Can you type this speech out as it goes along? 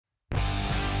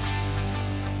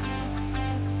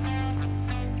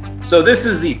So this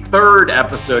is the third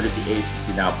episode of the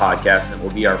ACC Now podcast, and it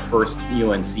will be our first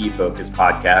UNC-focused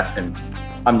podcast. And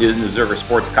I'm News and Observer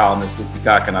sports columnist Luke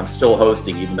Dukak, and I'm still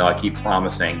hosting, even though I keep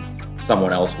promising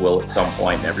someone else will at some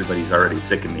point, and everybody's already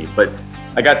sick of me. But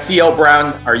I got CL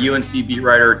Brown, our UNC beat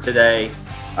writer, today.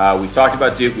 We've talked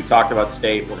about Duke, we've talked about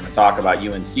State. We're going to talk about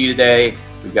UNC today.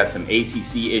 We've got some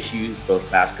ACC issues, both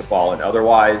basketball and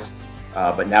otherwise.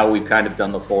 But now we've kind of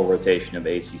done the full rotation of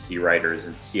ACC writers,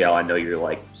 and CL, I know you're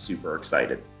like super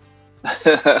excited.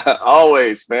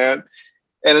 Always, man.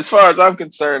 And as far as I'm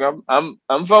concerned,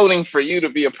 I'm voting for you to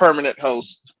be a permanent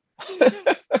host.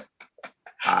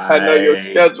 I know your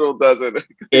schedule doesn't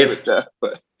agree with that,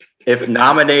 but if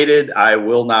nominated, I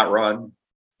will not run.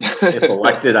 If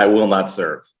elected, I will not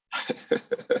serve.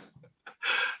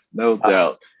 No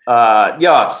doubt. But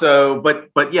yes,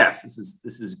 this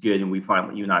is good, and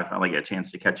you and I finally get a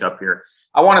chance to catch up here.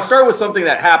 I want to start with something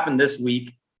that happened this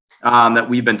week that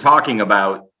we've been talking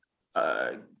about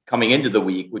coming into the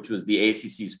week, which was the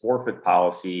ACC's forfeit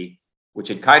policy, which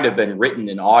had kind of been written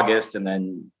in August and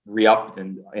then re-upped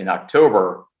in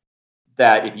October.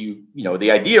 That if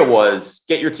the idea was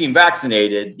get your team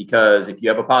vaccinated, because if you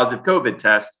have a positive COVID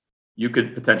test, you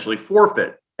could potentially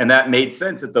forfeit. And that made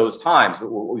sense at those times.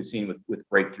 But what we've seen with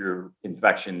breakthrough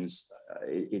infections,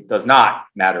 it does not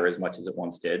matter as much as it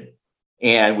once did.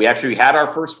 And we actually had our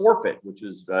first forfeit, which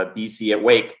was BC at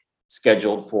Wake,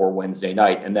 scheduled for Wednesday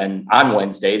night. And then on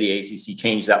Wednesday, the ACC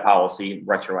changed that policy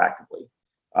retroactively,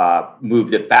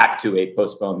 moved it back to a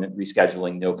postponement,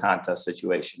 rescheduling, no contest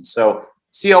situation. So,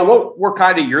 CL, what were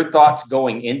kind of your thoughts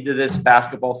going into this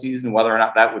basketball season, whether or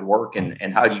not that would work,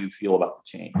 and how do you feel about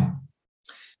the change?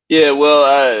 Yeah,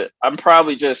 well, I'm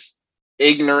probably just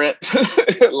ignorant,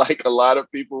 like a lot of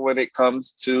people, when it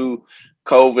comes to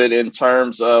COVID, in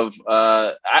terms of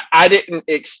I didn't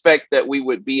expect that we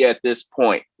would be at this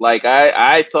point. Like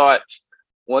I thought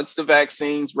once the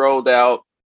vaccines rolled out,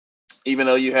 even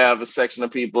though you have a section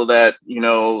of people that,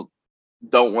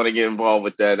 don't want to get involved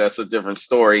with that, that's a different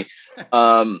story.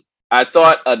 I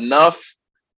thought enough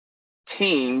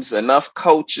teams, enough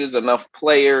coaches, enough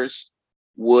players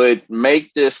would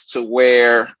make this to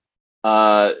where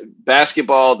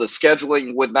basketball, the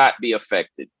scheduling would not be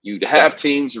affected. You'd have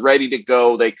teams ready to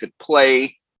go. They could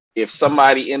play. If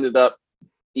somebody ended up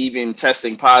even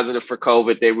testing positive for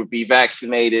COVID, they would be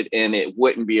vaccinated and it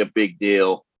wouldn't be a big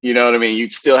deal. You know what I mean?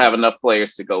 You'd still have enough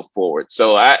players to go forward.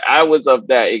 So I was of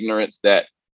that ignorance that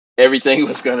everything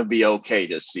was going to be okay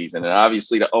this season. And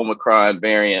obviously the Omicron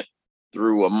variant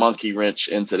threw a monkey wrench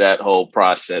into that whole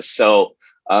process. So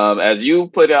as you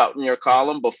put out in your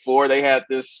column before they had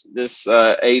this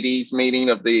AD's meeting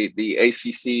of the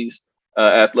ACC's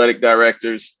athletic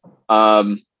directors,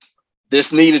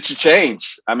 this needed to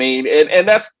change. I mean, and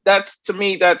that's to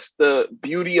me, that's the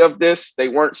beauty of this. They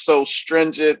weren't so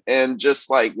stringent and just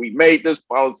like, we made this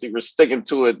policy, we're sticking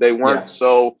to it. They weren't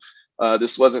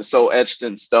this wasn't so etched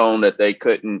in stone that they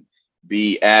couldn't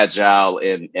be agile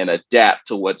and adapt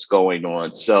to what's going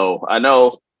on. So I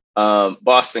know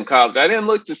Boston College, I didn't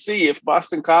look to see if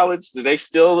Boston College, do they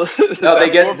still no, they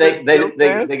get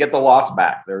the loss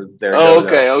back. They're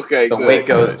okay. The Wake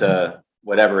goes to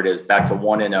whatever it is, back to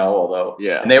 1-0, although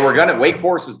and Wake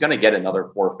Forest was going to get another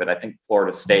forfeit. I think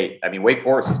Florida State. I mean, Wake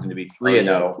Forest is going to be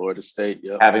 3-0. Florida State,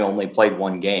 having only played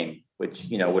one game, which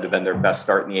would have been their best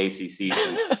start in the ACC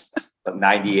since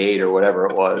 98 or whatever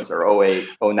it was, or 08,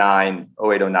 09,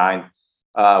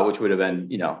 which would have been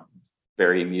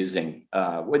very amusing.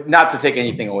 Not to take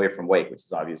anything away from Wake, which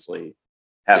is obviously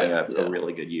having a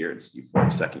really good year in Steve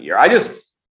Florida's second year.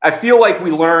 I feel like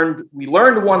we learned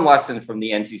one lesson from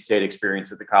the NC State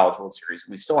experience at the College World Series,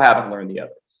 and we still haven't learned the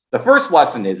other. The first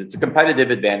lesson is it's a competitive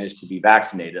advantage to be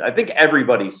vaccinated. I think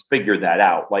everybody's figured that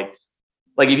out. Like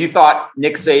if you thought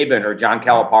Nick Saban or John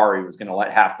Calipari was going to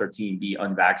let half their team be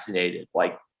unvaccinated,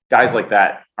 like guys like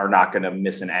that are not going to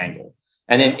miss an angle.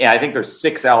 And then I think there's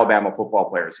 6 Alabama football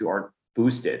players who aren't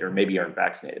boosted or maybe aren't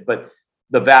vaccinated, but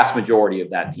the vast majority of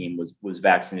that team was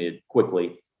vaccinated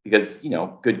quickly, because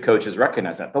good coaches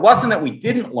recognize that. The lesson that we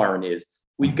didn't learn is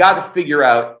we've got to figure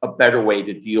out a better way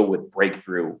to deal with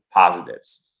breakthrough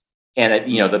positives. And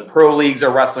the pro leagues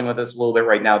are wrestling with this a little bit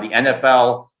right now. The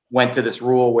NFL went to this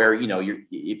rule where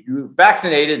if you're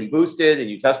vaccinated and boosted and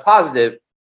you test positive,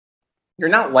 you're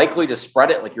not likely to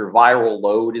spread it. Like, your viral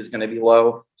load is going to be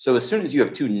low. So as soon as you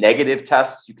have 2 negative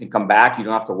tests, you can come back. You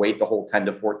don't have to wait the whole 10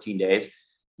 to 14 days.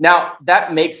 Now,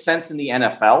 that makes sense in the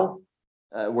NFL,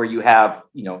 where you have,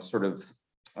 sort of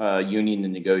union to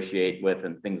negotiate with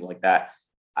and things like that.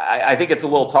 I think it's a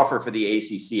little tougher for the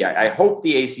ACC. I hope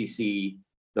the ACC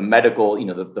the medical,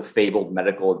 the fabled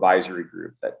medical advisory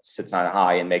group that sits on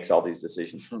high and makes all these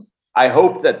decisions. I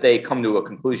hope that they come to a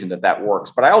conclusion that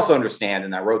works. But I also understand,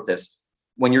 and I wrote this,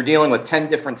 when you're dealing with 10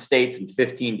 different states and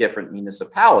 15 different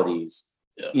municipalities,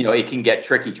 it can get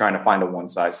tricky trying to find a one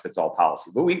size fits all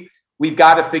policy. But we've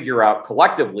got to figure out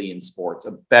collectively in sports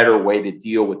a better way to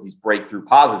deal with these breakthrough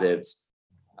positives,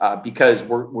 because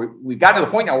we've got to the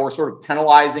point now where we're sort of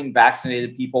penalizing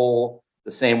vaccinated people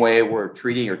the same way we're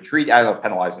treating I don't know if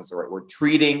penalizing is the right word.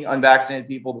 Treating unvaccinated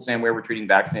people the same way we're treating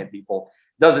vaccinated people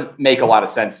doesn't make a lot of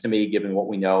sense to me, given what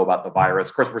we know about the virus.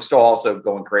 Of course, we're still also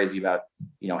going crazy about,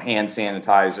 hand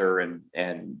sanitizer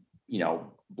and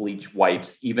bleach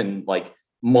wipes, even like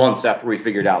months after we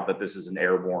figured out that this is an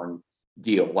airborne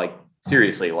deal. Like,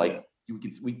 seriously,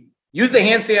 we use the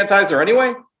hand sanitizer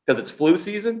anyway because it's flu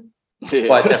season.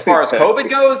 But as far as COVID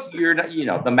goes, you're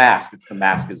not, the mask. It's the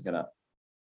mask is going to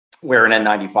wear an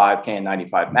N95,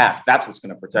 KN95 mask. That's what's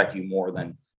going to protect you more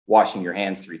than washing your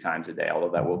hands 3 times a day,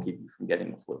 although that will keep you from getting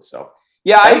the flu. So,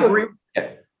 yeah, I agree.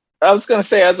 I was going to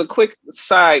say, as a quick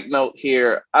side note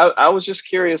here, I was just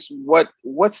curious,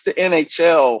 what's the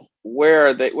NHL?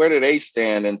 Where do they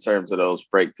stand in terms of those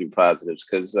breakthrough positives?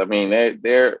 Because, I mean,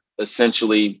 they're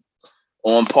essentially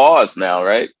on pause now,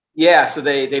 right? Yeah, so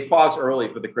they paused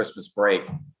early for the Christmas break,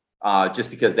 just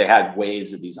because they had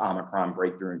waves of these Omicron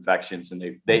breakthrough infections, and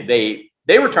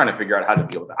they were trying to figure out how to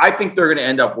deal with it. I think they're going to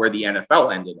end up where the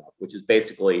NFL ended up, which is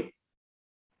basically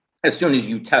as soon as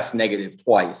you test negative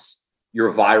twice,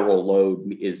 your viral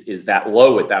load is that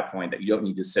low at that point that you don't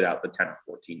need to sit out the 10 or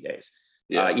 14 days.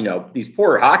 Yeah. These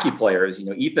poor hockey players,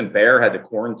 Ethan Bear had to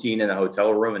quarantine in a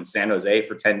hotel room in San Jose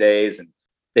for 10 days, and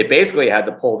they basically had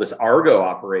to pull this Argo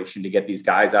operation to get these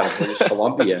guys out of British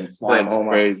Columbia and fly them home.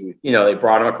 Crazy. They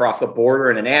brought them across the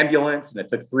border in an ambulance, and it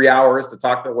took 3 hours to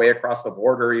talk their way across the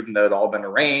border, even though it all been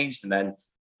arranged. And then,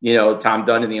 Tom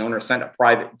Dunn and the owner sent a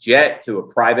private jet to a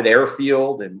private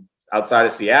airfield and outside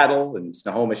of Seattle in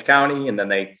Snohomish County. And then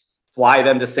they fly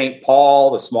them to St.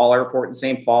 Paul, the small airport in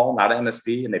St. Paul, not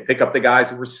MSP. And they pick up the guys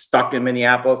who were stuck in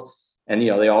Minneapolis. And,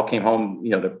 they all came home,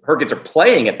 the Hurricanes are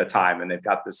playing at the time, and they've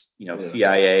got this,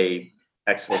 CIA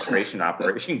exfiltration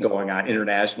operation going on,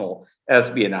 international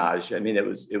espionage. I mean, it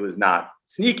was not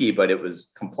sneaky, but it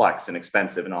was complex and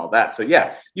expensive and all that. So,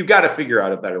 yeah, you've got to figure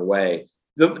out a better way.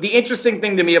 The interesting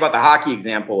thing to me about the hockey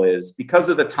example is because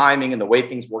of the timing and the way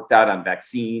things worked out on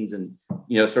vaccines and,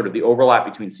 sort of the overlap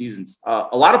between seasons,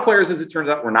 a lot of players, as it turns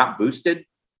out, were not boosted.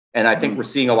 And I think we're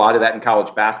seeing a lot of that in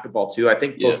college basketball, too. I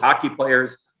think both hockey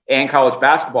players and college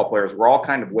basketball players were all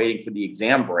kind of waiting for the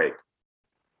exam break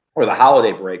or the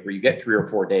holiday break where you get 3 or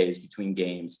 4 days between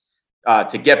games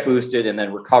to get boosted and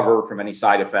then recover from any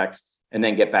side effects and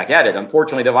then get back at it.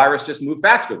 Unfortunately, the virus just moved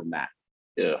faster than that.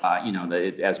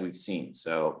 As we've seen.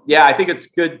 So, yeah, I think it's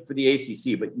good for the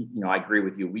ACC, but, I agree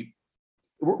with you.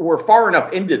 We're far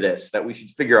enough into this that we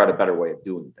should figure out a better way of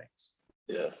doing things.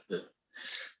 Yeah. The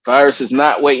virus is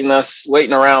not waiting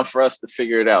around for us to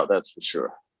figure it out. That's for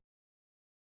sure.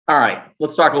 All right,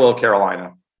 let's talk a little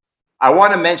Carolina. I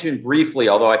want to mention briefly,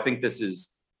 although I think this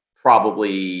is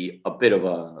probably a bit of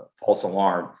a false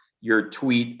alarm, your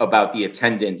tweet about the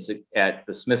attendance at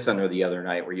the Smith Center the other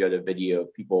night, where you had a video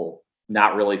of people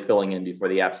not really filling in before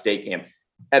the App State game.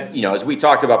 As we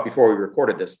talked about before we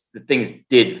recorded this, the things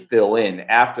did fill in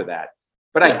after that.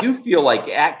 But I do feel like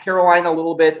at Carolina a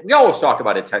little bit, we always talk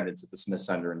about attendance at the Smith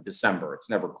Center in December. It's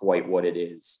never quite what it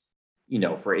is,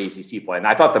 for ACC play. And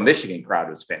I thought the Michigan crowd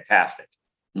was fantastic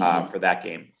for that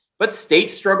game. But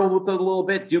State struggled with it a little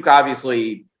bit. Duke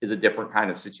obviously is a different kind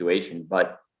of situation.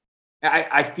 But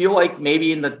I feel like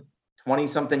maybe in the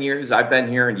 20-something years I've been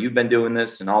here and you've been doing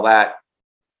this and all that,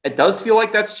 it does feel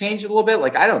like that's changed a little bit.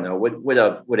 Like, I don't know,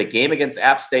 would a game against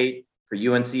App State for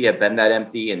UNC have been that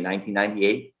empty in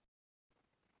 1998?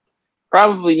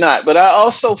 Probably not. But I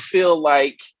also feel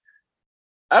like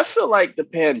the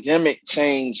pandemic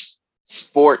changed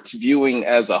sports viewing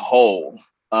as a whole.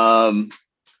 And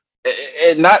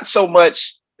not so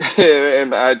much,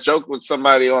 and I joked with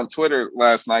somebody on Twitter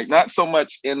last night, not so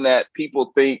much in that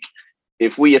people think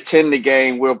if we attend the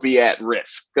game, we'll be at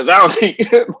risk. Because I don't think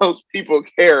most people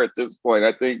care at this point.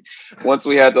 I think once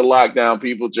we had the lockdown,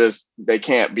 people they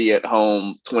can't be at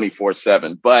home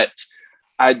 24/7. But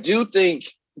I do think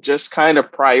just kind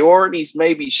of priorities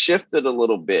maybe shifted a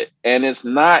little bit, and it's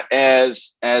not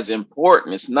as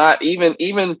important. It's not even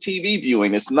TV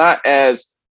viewing. It's not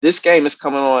as this game is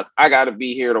coming on, I got to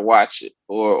be here to watch it,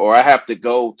 or I have to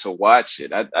go to watch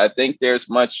it. I think there's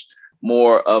much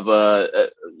more of a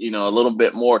little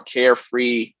bit more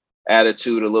carefree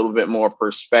attitude, a little bit more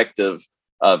perspective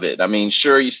of it. I mean,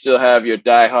 sure, you still have your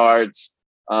diehards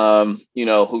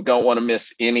who don't want to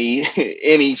miss any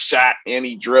any shot,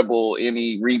 any dribble,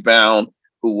 any rebound,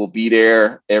 who will be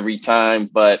there every time.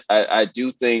 But I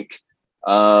do think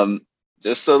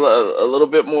just a little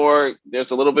bit more.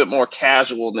 There's a little bit more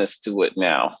casualness to it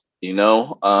now,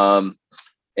 and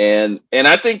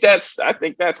I think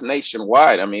that's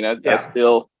nationwide. I mean, I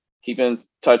still keep in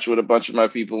touch with a bunch of my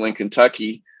people in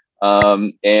Kentucky,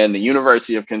 and the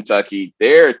University of Kentucky.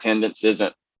 Their attendance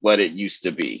isn't what it used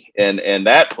to be, and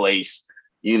that place,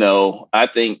 I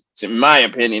think, in my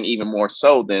opinion, even more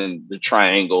so than the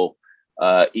Triangle,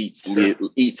 eats,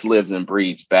 lives, and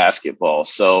breeds basketball.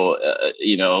 So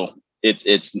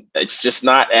it's just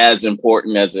not as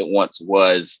important as it once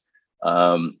was,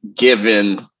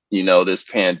 given this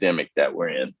pandemic that we're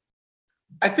in.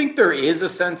 I think there is a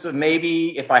sense of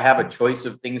maybe if I have a choice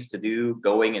of things to do,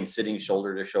 going and sitting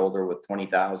shoulder to shoulder with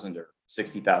 20,000 or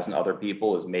 60,000 other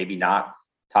people is maybe not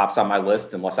tops on my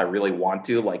list unless I really want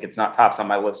to. Like, it's not tops on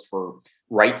my list for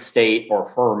Wright State or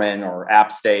Furman or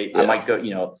App State. I might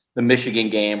go, the Michigan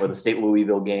game or the State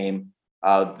Louisville game,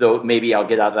 though maybe I'll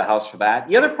get out of the house for that.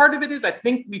 The other part of it is I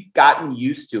think we've gotten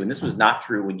used to, and this was not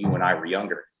true when you and I were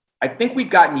younger, I think we've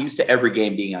gotten used to every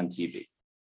game being on TV.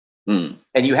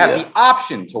 And you have the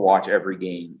option to watch every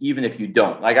game, even if you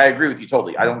don't. Like, I agree with you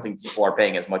totally. I don't think people are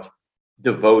paying as much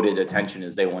devoted attention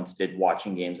as they once did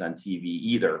watching games on TV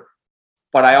either.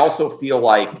 But I also feel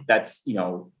like that's,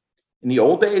 in the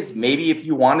old days, maybe if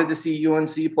you wanted to see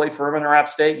UNC play Furman or App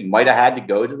State, you might have had to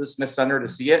go to the Smith Center to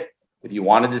see it. If you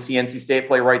wanted to see NC State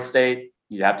play Wright State,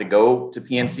 you'd have to go to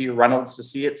PNC or Reynolds to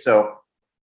see it. So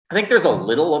I think there's a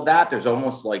little of that. There's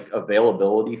almost like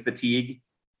availability fatigue.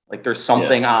 Like, there's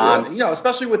something on,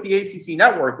 especially with the ACC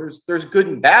network, there's good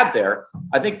and bad there.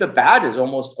 I think the bad is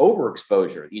almost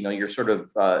overexposure. You're sort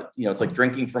of, it's like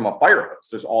drinking from a fire hose.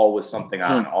 There's always something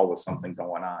on, always something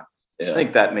going on. Yeah. I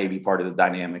think that may be part of the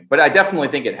dynamic, but I definitely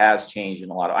think it has changed in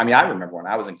a lot of, I remember when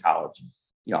I was in college,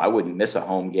 I wouldn't miss a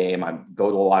home game. I'd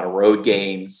go to a lot of road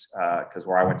games because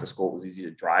where I went to school, it was easy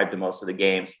to drive to most of the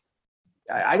games.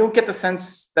 I don't get the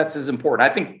sense that's as important.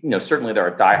 I think, certainly there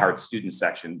are diehard student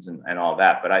sections and all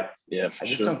that, but I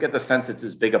just don't get the sense it's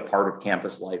as big a part of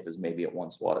campus life as maybe it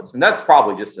once was. And that's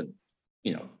probably just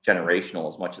generational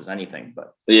as much as anything.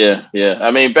 But yeah.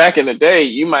 I mean, back in the day,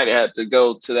 you might have to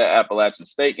go to that Appalachian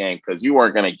State game because you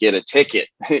weren't going to get a ticket.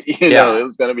 It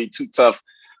was going to be too tough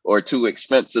or too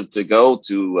expensive to go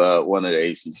to one of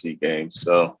the ACC games.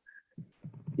 So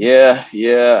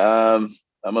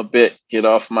I'm a bit get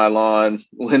off my lawn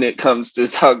when it comes to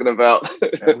talking about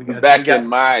in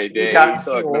my day. We got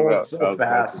so old so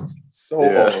fast. So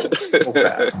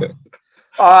fast.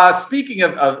 Speaking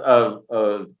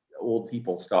of old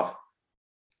people stuff,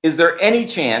 is there any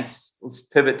chance, let's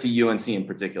pivot to UNC in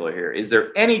particular here, is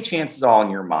there any chance at all in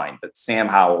your mind that Sam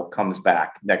Howell comes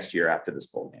back next year after this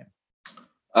bowl game?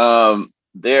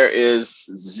 There is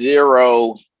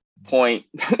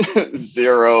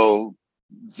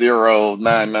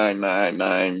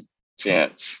 0.0099999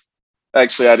 chance.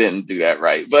 Actually, I didn't do that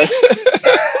right,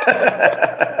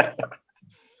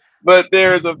 but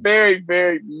there is a very,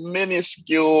 very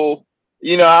minuscule.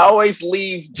 I always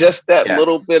leave just that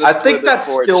little bit of. I think that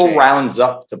still rounds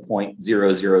up to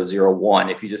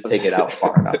 0.0001 if you just take it out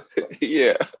far enough.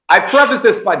 Yeah. I preface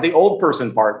this by the old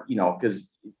person part,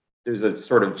 because there's a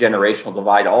sort of generational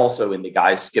divide also in the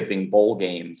guys skipping bowl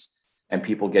games. And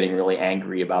people getting really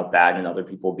angry about that, and other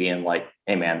people being like,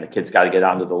 hey, man, the kid's got to get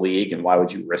onto the league. And why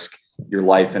would you risk your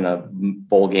life in a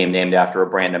bowl game named after a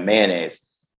brand of mayonnaise?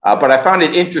 But I found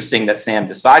it interesting that Sam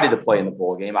decided to play in the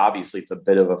bowl game. Obviously, it's a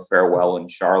bit of a farewell in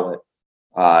Charlotte.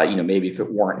 Maybe if it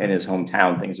weren't in his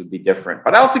hometown, things would be different.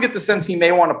 But I also get the sense he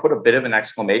may want to put a bit of an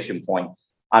exclamation point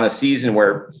on a season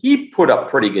where he put up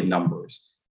pretty good numbers,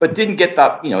 but didn't get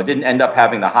that, didn't end up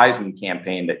having the Heisman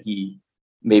campaign that he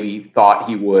maybe thought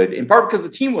he would, in part because the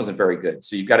team wasn't very good.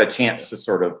 So you've got a chance to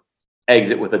sort of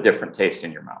exit with a different taste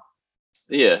in your mouth.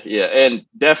 Yeah. And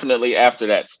definitely after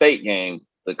that state game,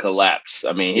 the collapse.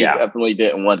 I mean, he definitely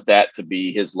didn't want that to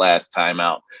be his last time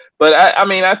out. But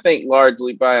I think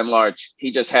largely, by and large, he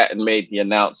just hadn't made the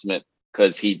announcement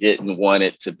because he didn't want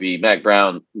it to be, Mac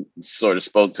Brown sort of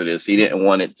spoke to this. He didn't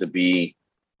want it to be,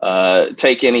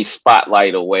 take any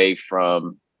spotlight away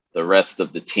from the rest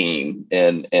of the team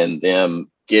and them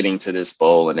getting to this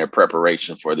bowl and their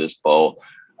preparation for this bowl.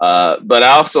 But I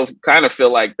also kind of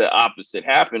feel like the opposite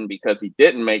happened because he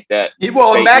didn't make that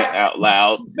statement out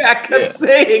loud. Mac kept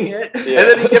saying it, and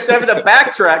then he kept having to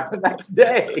backtrack the next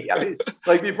day. I mean,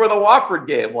 like before the Wofford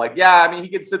game, he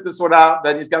could sit this one out,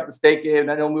 then he's got the state game,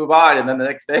 then he'll move on, and then the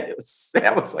next day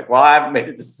Sam was like, well, I haven't made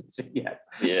a decision yet.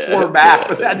 Poor Mac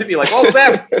had to be like, well,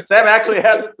 Sam actually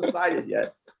hasn't decided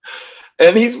yet.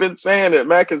 And he's been saying it.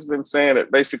 Mac has been saying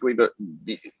it basically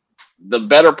the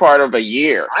better part of a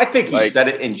year. I think he said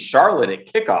it in Charlotte at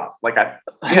kickoff.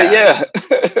 Yeah.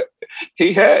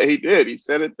 He did. He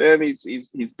said it then.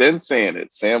 He's been saying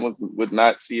it. Sam would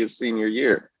not see his senior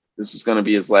year. This was going to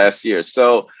be his last year.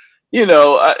 So,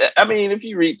 I mean, if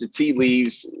you read the tea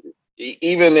leaves,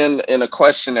 even in a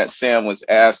question that Sam was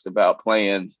asked about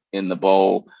playing in the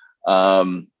bowl,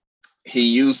 he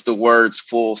used the words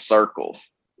full circle,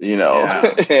 and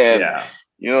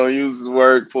use the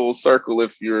word full circle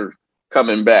if you're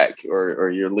coming back or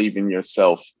you're leaving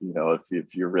yourself,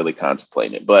 if you're really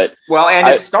contemplating it. But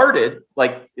it started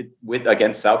with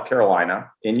against South Carolina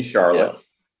in Charlotte.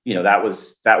 Yeah. That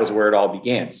was where it all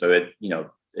began. So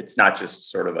it's not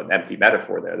just sort of an empty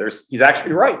metaphor there. He's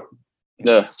actually right.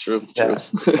 Yeah, true.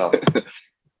 So,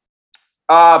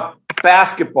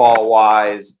 basketball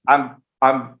wise, I'm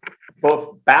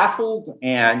both baffled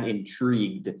and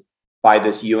intrigued by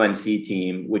this UNC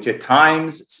team, which at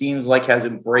times seems like has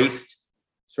embraced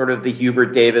sort of the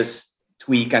Hubert Davis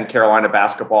tweak on Carolina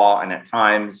basketball, and at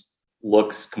times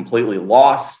looks completely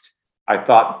lost. I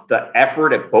thought the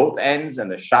effort at both ends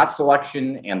and the shot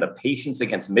selection and the patience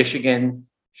against Michigan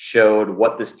showed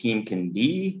what this team can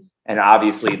be. And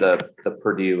obviously the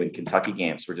Purdue and Kentucky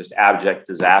games were just abject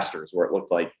disasters where it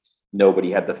looked like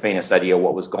nobody had the faintest idea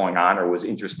what was going on or was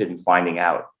interested in finding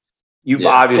out.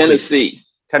 Obviously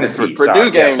Tennessee.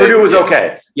 Purdue game. Purdue was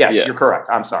okay. Yes, you're correct.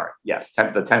 I'm sorry. Yes,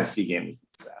 the Tennessee game was a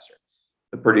disaster.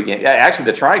 The Purdue game. Yeah, actually,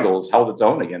 the Tri-Gulls held its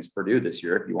own against Purdue this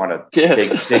year. If you want to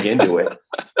dig into it,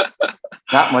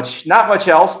 not much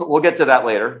else, but we'll get to that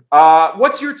later.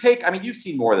 What's your take? I mean, you've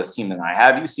seen more of this team than I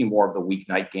have. You've seen more of the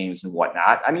weeknight games and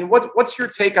whatnot. I mean, what's your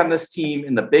take on this team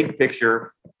in the big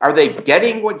picture? Are they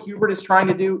getting what Hubert is trying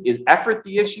to do? Is effort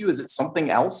the issue? Is it something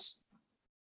else?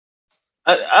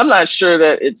 I'm not sure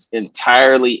that it's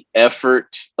entirely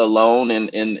effort alone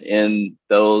in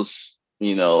those,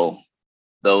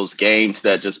 those games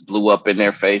that just blew up in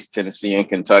their face, Tennessee and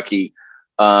Kentucky.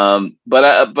 But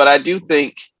I do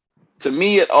think, to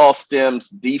me, it all stems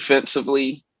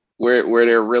defensively where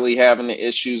they're really having the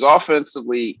issues.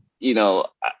 Offensively,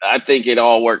 I think it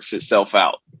all works itself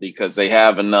out because they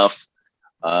have enough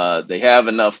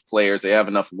players, they have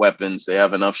enough weapons, they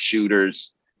have enough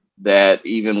shooters that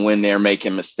even when they're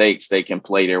making mistakes, they can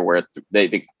play their way.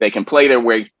 They can play their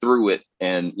way through it,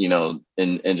 and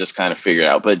and just kind of figure it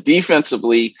out. But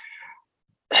defensively,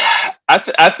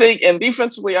 I think, and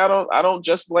defensively, I don't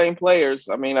just blame players.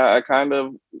 I mean, I kind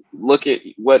of look at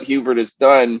what Hubert has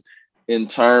done in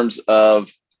terms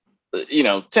of,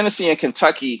 Tennessee and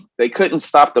Kentucky. They couldn't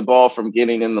stop the ball from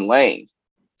getting in the lane,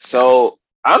 so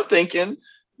I'm thinking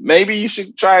maybe you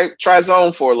should try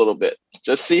zone for a little bit.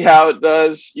 Just see how it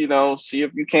does, see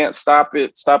if you can't stop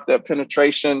that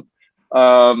penetration.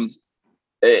 And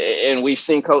we've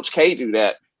seen Coach K do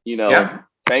that,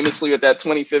 famously with that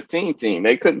 2015 team.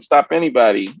 They couldn't stop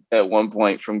anybody at one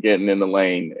point from getting in the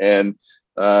lane. And,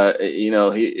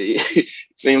 he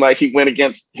seemed like he went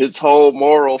against his whole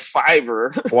moral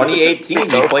fiber. 2018,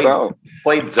 he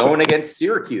played zone against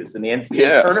Syracuse in the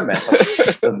NCAA tournament.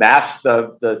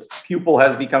 The pupil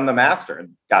has become the master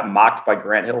and got mocked by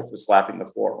Grant Hill for slapping the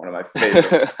floor. One of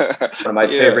my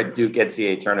favorite Duke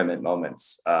NCAA tournament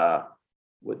moments.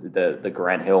 With the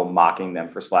Grant Hill mocking them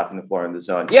for slapping the floor in the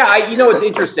zone. Yeah, it's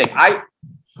interesting.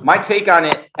 My take on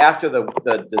it after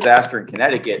the disaster in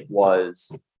Connecticut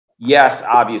was, yes,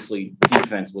 obviously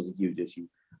defense was a huge issue.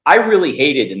 I really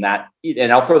hated in that,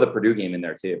 and I'll throw the Purdue game in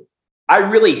there too. I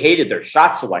really hated their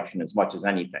shot selection as much as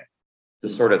anything. The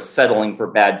sort of settling for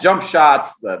bad jump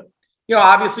shots.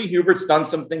 Obviously Hubert's done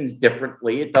some things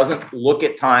differently. It doesn't look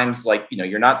at times like,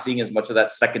 you're not seeing as much of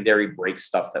that secondary break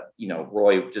stuff that,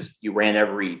 Roy you ran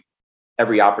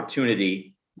every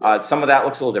opportunity. Some of that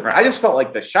looks a little different. I just felt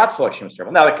like the shot selection was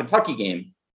terrible. Now the Kentucky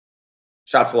game,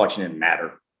 shot selection didn't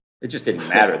matter. It just didn't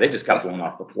matter. They just got blown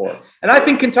off the floor. And I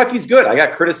think Kentucky's good. I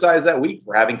got criticized that week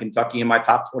for having Kentucky in my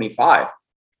top 25.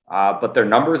 But their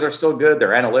numbers are still good. Their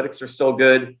analytics are still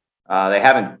good. They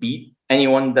haven't beat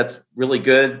anyone that's really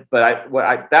good. But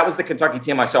that was the Kentucky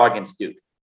team I saw against Duke.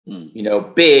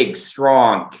 Big,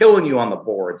 strong, killing you on the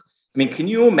boards. I mean, can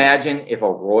you imagine if a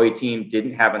Roy team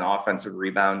didn't have an offensive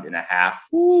rebound in a half?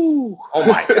 Ooh. Oh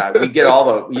my God. You get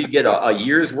a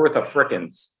year's worth of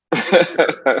frickins.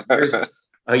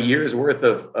 A year's worth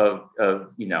of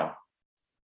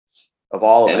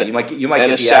all of it. You might get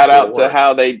a shout out to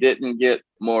how they didn't get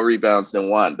more rebounds than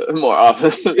Wanda, more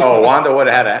offensive. Oh, Wanda would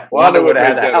have had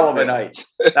a hell of a night.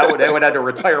 They would have had to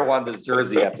retire Wanda's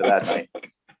jersey after that night.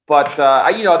 But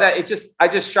I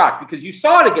just shocked because you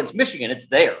saw it against Michigan. It's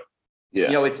there. Yeah.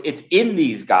 You know, it's in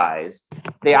these guys.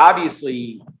 They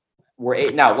obviously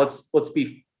were now. Let's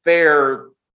be fair.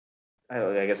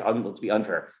 I guess let's be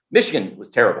unfair. Michigan was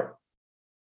terrible.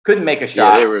 Couldn't make a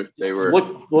shot. Yeah, they were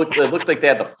It looked like they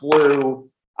had the flu.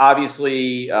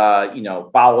 Obviously,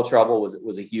 foul trouble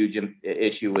was a huge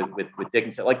issue with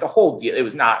Dickinson. Like the whole deal, it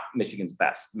was not Michigan's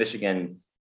best. Michigan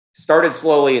started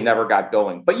slowly and never got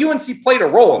going, but UNC played a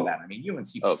role in that. I mean,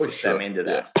 UNC pushed them into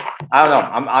that. Yeah. I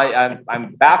don't know.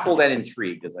 I'm baffled and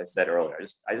intrigued, as I said earlier.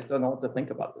 I just don't know what to think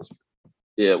about this.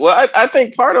 Yeah, well, I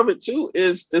think part of it too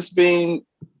is this being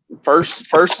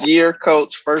first year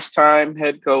coach, first time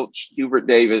head coach, Hubert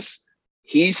Davis.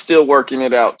 He's still working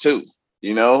it out too,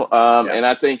 you know. And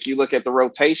I think you look at the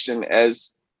rotation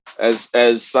as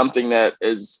something that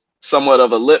is somewhat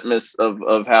of a litmus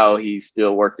of how he's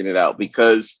still working it out,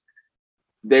 because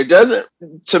there doesn't,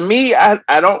 to me, I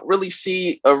don't really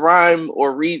see a rhyme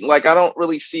or read. Like, I don't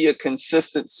really see a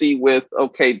consistency with,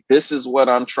 okay, this is what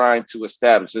I'm trying to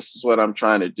establish. This is what I'm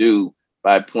trying to do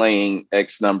by playing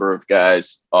X number of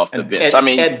guys off the bench.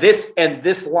 And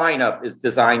this lineup is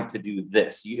designed to do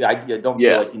this. I don't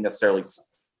feel like you necessarily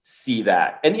see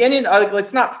that. And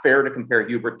it's not fair to compare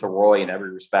Hubert to Roy in every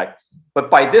respect.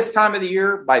 But by this time of the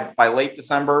year, by late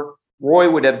December, Roy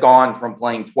would have gone from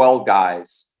playing 12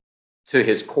 guys to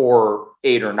his core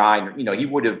 8 or 9. You know, he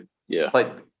would have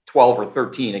played 12 or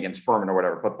 13 against Furman or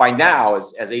whatever. But by now,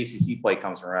 as ACC play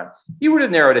comes around, he would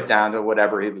have narrowed it down to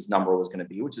whatever his number was going to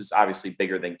be, which is obviously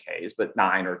bigger than K's, but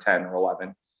 9 or 10 or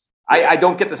 11. I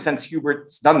don't get the sense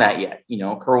Hubert's done that yet. You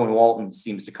know, Kerwin Walton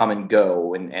seems to come and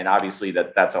go, and obviously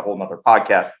that's a whole nother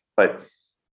podcast. But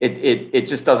it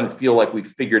just doesn't feel like we've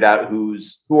figured out who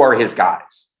are his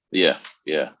guys. Yeah.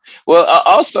 Well,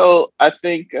 also, I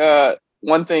think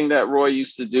one thing that Roy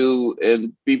used to do,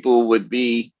 and people would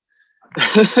be,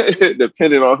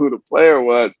 depending on who the player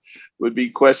was, would be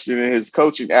questioning his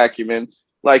coaching acumen.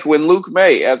 Like when Luke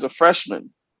May, as a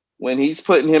freshman, when he's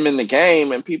putting him in the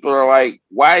game and people are like,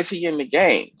 why is he in the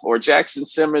game? Or Jackson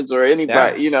Simmons or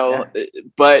anybody,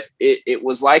 but it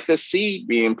was like a seed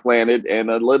being planted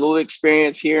and a little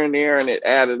experience here and there, and it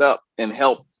added up and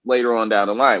helped later on down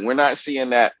the line. We're not seeing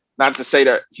that, not to say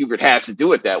that Hubert has to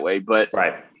do it that way, but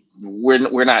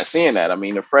we're not seeing that. I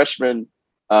mean, the freshmen,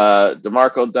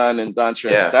 DeMarco Dunn and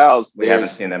Dontrell Styles, we haven't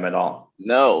seen them at all.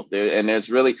 No, and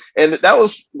that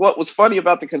was what was funny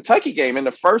about the Kentucky game. In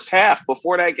the first half,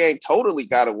 before that game totally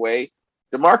got away,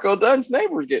 DeMarco Dunn's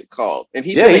name was getting called, and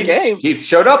he's in the game. He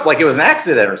showed up like it was an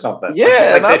accident or something.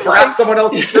 Yeah, like they forgot someone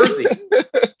else's jersey.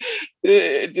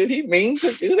 Did he mean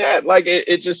to do that? Like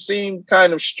it just seemed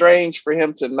kind of strange for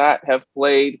him to not have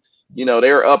played. You know,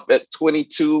 they were up at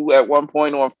 22 at one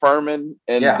point on Furman,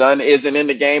 and Dunn isn't in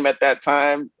the game at that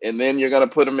time. And then you're going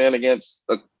to put him in against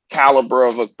a caliber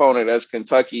of opponent as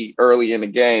Kentucky early in the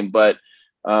game. But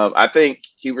I think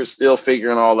he was still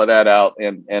figuring all of that out.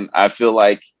 And I feel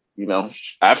like,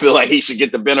 he should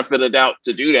get the benefit of the doubt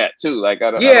to do that too. Like,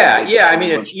 I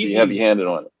mean, it's easy. Heavy-handed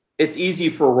on it. It's easy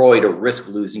for Roy to risk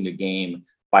losing a game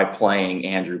by playing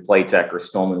Andrew Platek or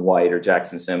Stolman White or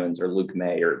Jackson Simmons or Luke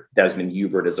May or Desmond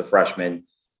Hubert as a freshman.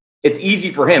 It's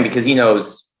easy for him because he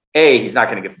knows, A, he's not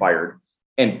going to get fired,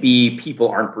 and B, people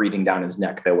aren't breathing down his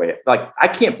neck that way. Like, I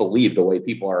can't believe the way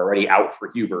people are already out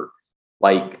for Hubert.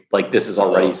 Like this is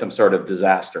already some sort of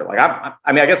disaster. Like, I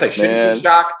guess I shouldn't be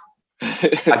shocked.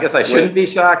 I guess I shouldn't be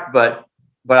shocked, but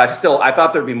I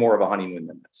thought there'd be more of a honeymoon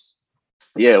than this.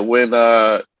 Yeah,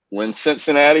 when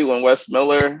Cincinnati, when Wes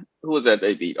Miller, who was that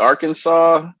they beat?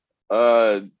 Arkansas,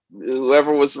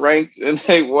 whoever was ranked, and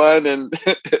they won.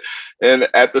 And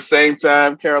at the same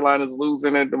time, Carolina's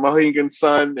losing at the Mohegan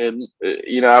Sun. And,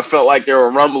 I felt like there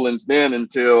were rumblings then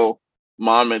until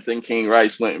Monmouth and King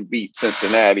Rice went and beat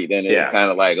Cincinnati. Then it kind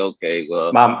of like, okay,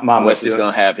 well, Wes is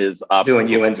going to have his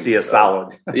doing UNC a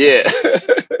solid. Yeah.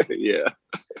 Yeah.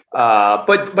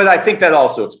 But I think that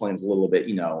also explains a little bit,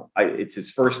 it's his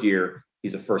first year.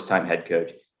 He's a first-time head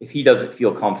coach. If he doesn't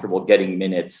feel comfortable getting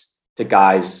minutes to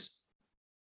guys,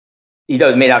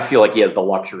 may not feel like he has the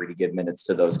luxury to give minutes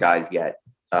to those guys yet,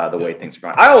 the way things are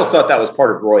going. I always thought that was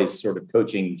part of Roy's sort of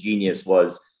coaching genius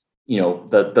was,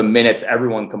 the minutes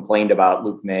everyone complained about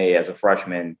Luke May as a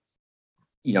freshman,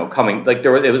 coming like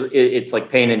it's like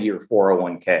paying into your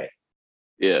 401k.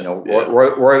 Yeah.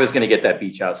 Roy was going to get that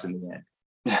beach house in the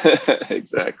end.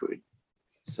 Exactly.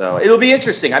 So it'll be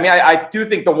interesting. I mean, I do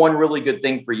think the one really good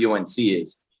thing for UNC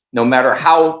is no matter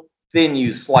how thin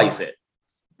you slice it,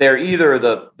 they're either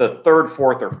the third,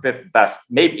 fourth, or fifth best.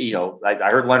 Maybe, I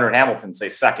heard Leonard Hamilton say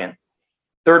second,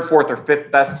 third, fourth, or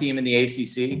fifth best team in the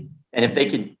ACC. And if they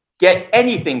can get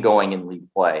anything going in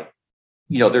league play,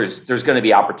 there's going to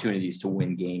be opportunities to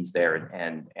win games there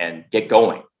and get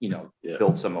going,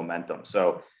 build some momentum.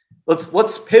 So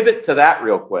let's pivot to that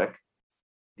real quick.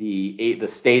 The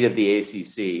state of the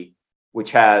ACC,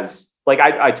 which has, like,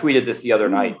 I tweeted this the other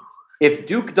night. If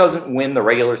Duke doesn't win the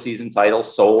regular season title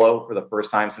solo for the first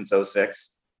time since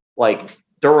 2006, like,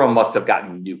 Durham must have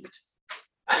gotten nuked.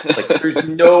 Like,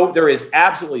 there is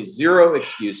absolutely zero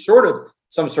excuse short of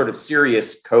some sort of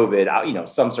serious COVID,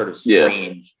 some sort of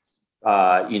strange,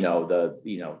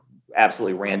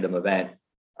 absolutely random event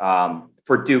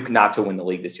for Duke not to win the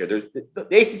league this year. The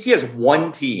ACC has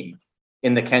one team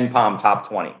in the Ken Pom top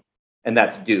 20, and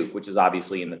that's Duke, which is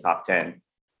obviously in the top 10.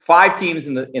 5 teams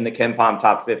in the Ken Pom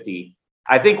top 50.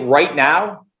 I think right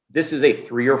now this is a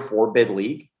 3 or 4 bid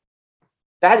league.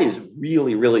 That is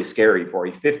really, really scary for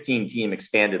a 15-team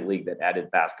expanded league that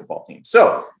added basketball teams.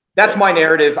 So that's my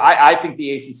narrative. I think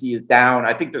the ACC is down.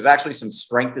 I think there's actually some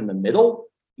strength in the middle,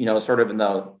 sort of in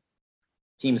the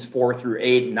teams 4 through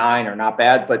 8 and 9 are not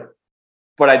bad, but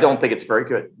I don't think it's very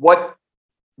good. What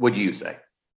would you say?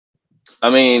 I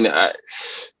mean,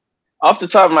 off the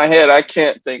top of my head, I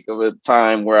can't think of a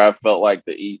time where I felt like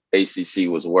the ACC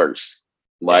was worse.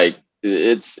 Like,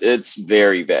 it's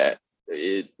very bad.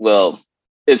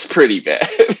 It's pretty bad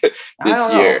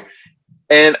this year.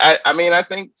 And I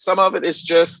think some of it is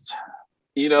just,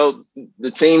 the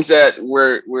teams that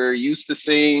we're used to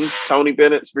seeing, Tony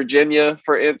Bennett's Virginia,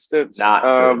 for instance.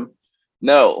 No.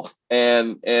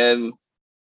 And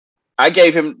I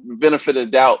gave him the benefit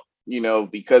of doubt,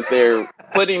 because they're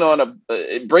bringing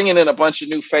in a bunch of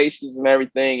new faces and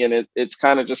everything. And it's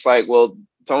kind of just like, well,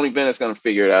 Tony Bennett's going to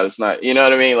figure it out. It's not, you know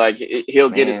what I mean? Like, he'll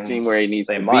get his team where he needs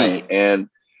to be. And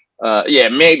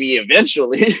maybe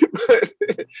eventually, but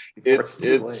it's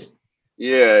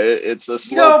a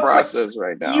slow process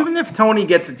right now. Even if Tony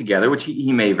gets it together, which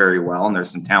he may very well, and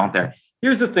there's some talent there.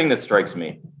 Here's the thing that strikes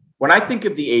me. When I think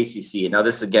of the ACC, and now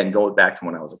this again goes back to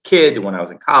when I was a kid, to when I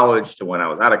was in college, to when I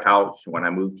was out of college, to when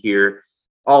I moved here,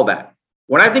 all that.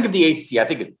 When I think of the ACC, I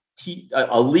think of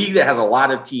a league that has a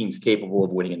lot of teams capable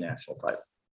of winning a national title.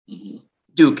 Mm-hmm.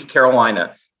 Duke,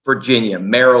 Carolina, Virginia,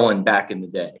 Maryland back in the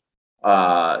day,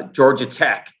 Georgia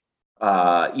Tech,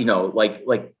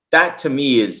 like that to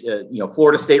me is,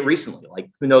 Florida State recently.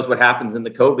 Like, who knows what happens in the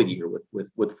COVID year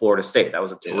with Florida State? That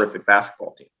was a terrific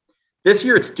basketball team. This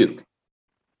year it's Duke.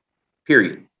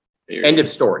 Period. End of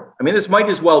story. I mean, this might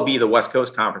as well be the West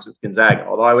Coast Conference with Gonzaga,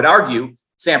 although I would argue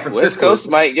San Francisco. West Coast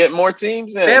might get more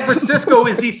teams in. San Francisco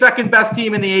is the second best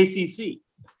team in the ACC.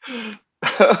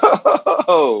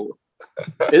 Oh,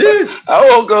 it is. I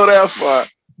won't go that far.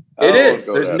 It is.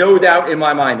 There's no doubt in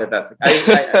my mind that's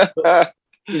the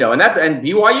and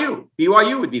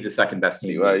BYU would be the second best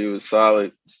team. BYU is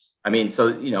solid. I mean,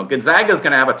 so Gonzaga is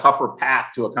going to have a tougher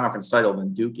path to a conference title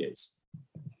than Duke is.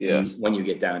 Yeah. When you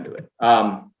get down to it.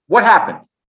 What happened?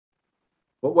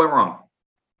 What went wrong?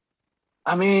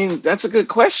 I mean, that's a good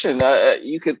question.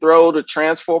 You could throw the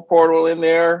transfer portal in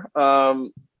there.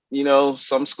 Some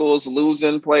schools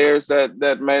losing players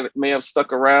that may have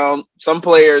stuck around. Some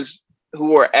players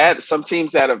some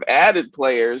teams that have added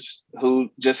players who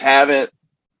just haven't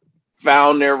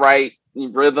found their right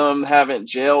rhythm, haven't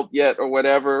gelled yet or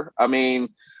whatever. I mean,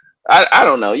 I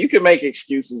don't know. You can make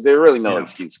excuses. There's really no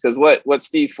excuse, because what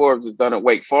Steve Forbes has done at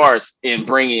Wake Forest in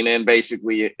bringing in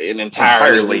basically an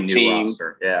entirely new team,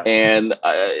 roster. Yeah. And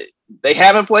they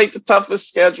haven't played the toughest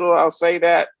schedule. I'll say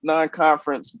that,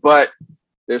 non-conference, but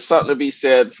there's something to be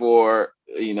said for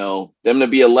them to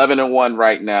be 11-1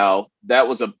 right now. That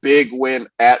was a big win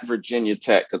at Virginia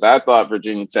Tech, because I thought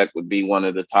Virginia Tech would be one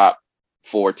of the top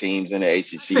 4 teams in the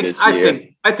ACC this year.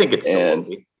 I think it's still will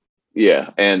be. Yeah,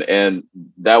 and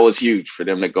that was huge for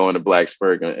them to go into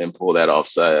Blacksburg and pull that off.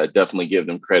 So I definitely give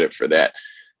them credit for that.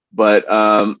 But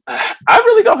I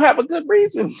really don't have a good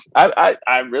reason. I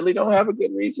really don't have a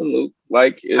good reason, Luke.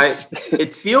 Like,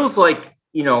 it feels like,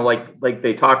 like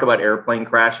they talk about airplane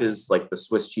crashes, like the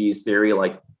Swiss cheese theory.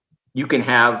 Like, you can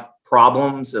have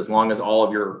problems as long as all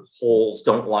of your holes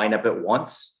don't line up at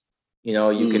once.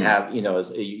 You can have,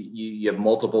 you have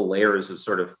multiple layers of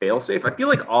sort of fail safe. I feel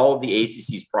like all of the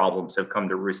ACC's problems have come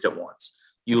to roost at once.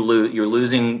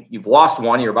 You've lost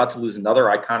one, you're about to lose another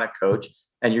iconic coach,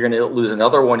 and you're going to lose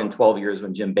another one in 12 years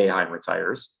when Jim Boeheim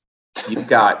retires. You've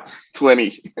got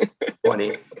 20.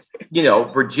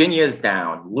 Virginia's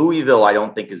down. Louisville, I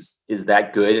don't think is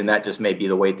that good. And that just may be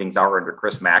the way things are under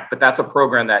Chris Mack, but that's a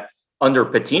program that under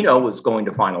Pitino was going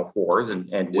to Final Fours and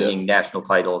winning national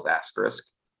titles asterisk.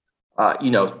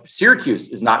 Syracuse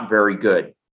is not very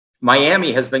good.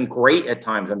 Miami has been great at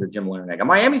times under Jim Larinaga.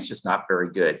 Miami's just not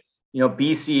very good.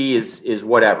 BC is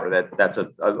whatever. That's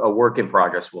a work in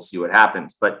progress. We'll see what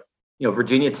happens. But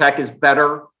Virginia Tech is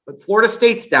better, but Florida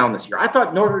State's down this year. I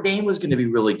thought Notre Dame was going to be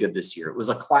really good this year. It was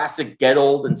a classic get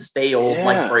old and stay old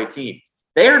Mike Brey team.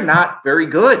 They're not very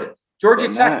good. Georgia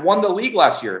Tech won the league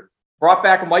last year, brought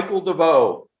back Michael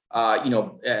DeVoe,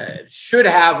 should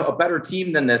have a better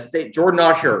team than this. Jordan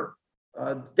Usher,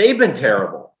 they've been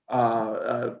terrible.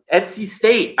 NC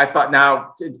State, I thought,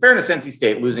 now, in fairness, NC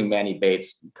State losing Manny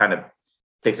Bates kind of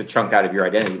takes a chunk out of your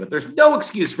identity, but there's no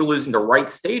excuse for losing to Wright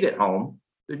State at home.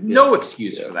 There's no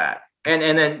excuse for that. And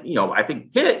then, I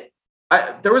think Pitt,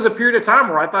 there was a period of time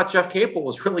where I thought Jeff Capel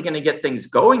was really going to get things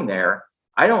going there.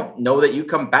 I don't know that you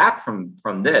come back from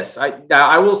this.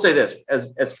 I will say this,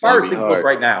 as far as things look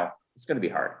right now, it's going to be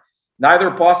hard. Neither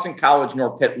Boston College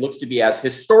nor Pitt looks to be as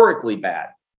historically bad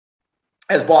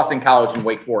as Boston College and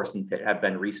Wake Forest and Pitt have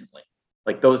been recently.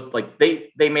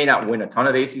 They may not win a ton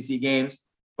of ACC games,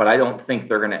 but I don't think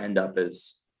they're going to end up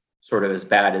as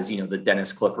bad as, the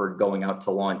Dennis Clifford going out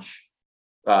to lunch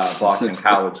Boston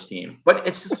College team. But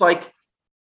it's just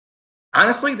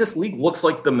honestly, this league looks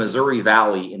like the Missouri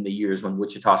Valley in the years when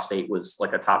Wichita State was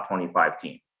like a top 25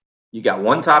 team. You got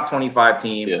one top 25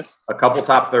 team, a couple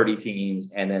top 30 teams,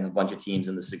 and then a bunch of teams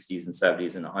in the 60s and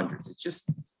 70s and the hundreds. It's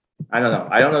just, I don't know.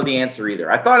 I don't know the answer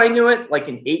either. I thought I knew it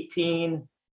in 18.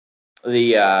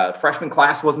 The freshman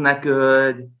class wasn't that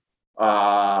good.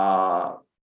 Or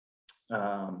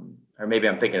maybe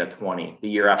I'm thinking of 20, the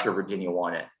year after Virginia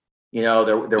won it.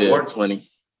 There weren't 20.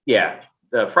 Yeah.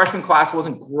 The freshman class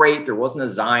wasn't great. There wasn't a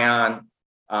Zion.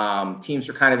 Teams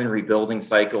are kind of in rebuilding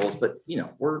cycles, but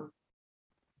we're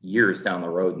years down the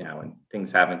road now and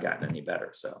things haven't gotten any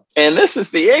better. So, and this is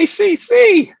the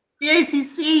ACC. The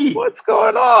ACC. What's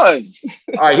going on?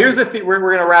 All right, here's the thing. We're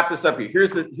going to wrap this up here.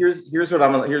 Here's the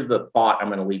thought I'm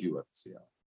going to leave you with.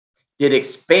 Did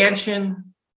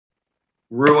expansion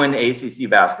ruin ACC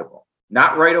basketball?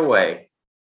 Not right away,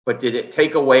 but did it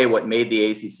take away what made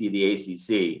the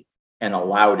ACC and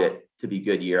allowed it to be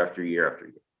good year after year after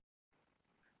year?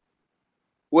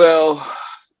 Well,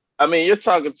 I mean, you're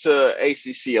talking to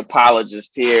ACC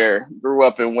apologist here. Grew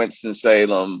up in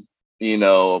Winston-Salem,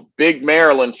 big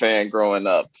Maryland fan growing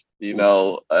up,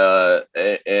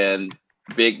 and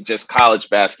big just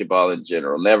college basketball in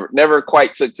general. Never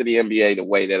quite took to the NBA the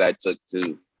way that I took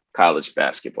to college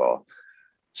basketball.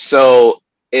 So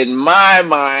in my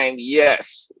mind,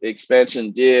 yes,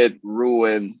 expansion did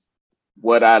ruin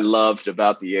what I loved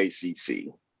about the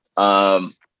ACC.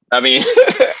 I mean,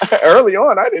 early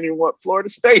on, I didn't even want Florida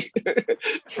State,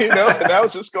 and I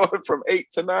was just going from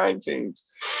 8 to 9 teams.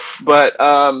 But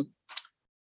I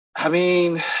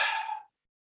mean,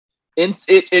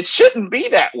 it shouldn't be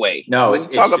that way. No, when you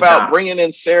talk about bringing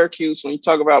in Syracuse, when you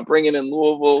talk about bringing in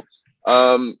Louisville,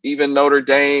 even Notre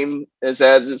Dame has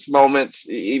its moments,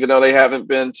 even though they haven't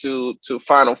been to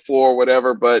Final Four or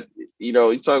whatever. But you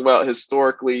talk about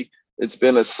historically, it's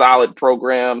been a solid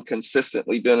program,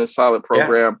 consistently been a solid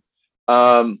program.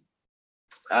 Yeah.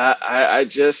 I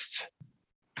just,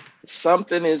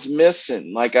 something is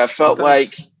missing. I felt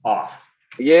something's off.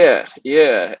 Yeah.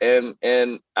 And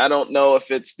I don't know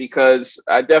if it's because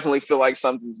I definitely feel like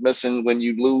something's missing when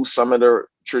you lose some of the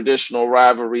traditional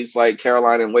rivalries, like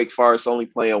Carolina and Wake Forest only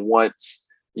playing once,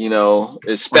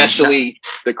 especially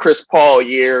the Chris Paul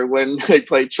year when they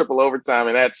played triple overtime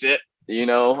and that's it.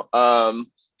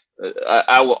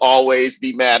 I will always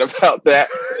be mad about that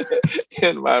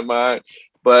in my mind,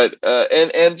 but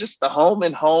and just the home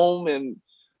and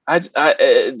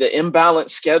the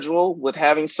imbalanced schedule with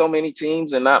having so many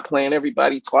teams and not playing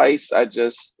everybody twice. I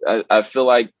feel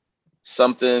like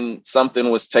something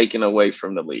was taken away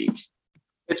from the league.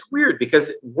 It's weird because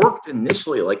it worked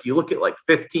initially. You look at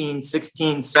 15,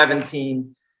 16,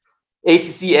 17.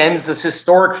 ACC ends this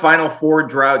historic Final Four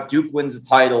drought. Duke wins the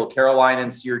title. Carolina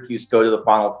and Syracuse go to the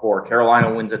Final Four.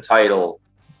 Carolina wins a title.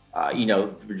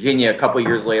 Virginia a couple of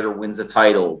years later wins the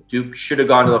title. Duke should have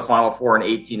gone to the Final Four in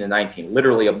 18 and 19.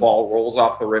 Literally, a ball rolls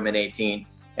off the rim in 18,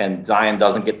 and Zion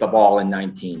doesn't get the ball in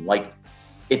 19.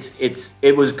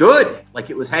 It was good.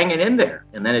 It was hanging in there,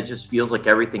 and then it just feels like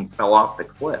everything fell off the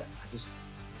cliff.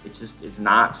 It's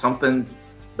not something.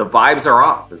 The vibes are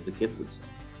off, as the kids would say.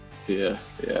 Yeah.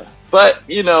 But,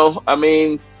 I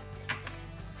mean,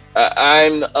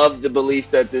 I'm of the belief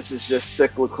that this is just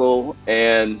cyclical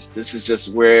and this is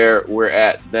just where we're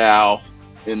at now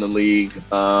in the league.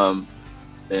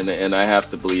 And I have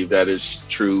to believe that is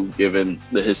true given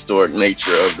the historic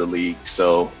nature of the league.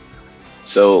 So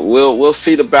we'll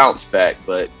see the bounce back,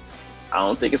 but I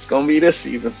don't think it's going to be this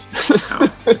season. No,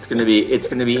 it's going to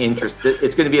be interesting.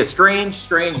 It's going to be a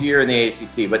strange year in the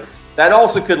ACC, but that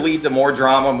also could lead to more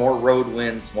drama, more road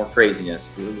wins, more craziness.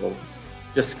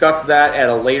 discuss that at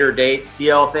a later date.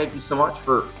 CL, thank you so much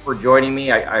for joining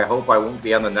me. I hope I won't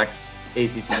be on the next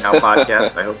ACC Now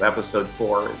podcast. I hope episode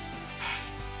 4 is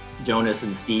Jonas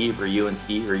and Steve, or you and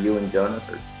Steve, or you and Jonas,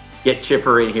 or get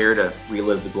Chipper in here to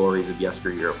relive the glories of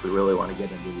yesteryear if we really want to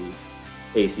get into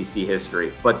the ACC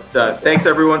history. But thanks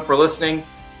everyone for listening.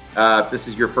 If this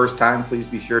is your first time, please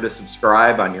be sure to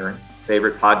subscribe on your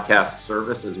favorite podcast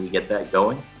service as we get that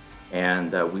going.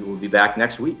 And we will be back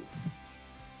next week.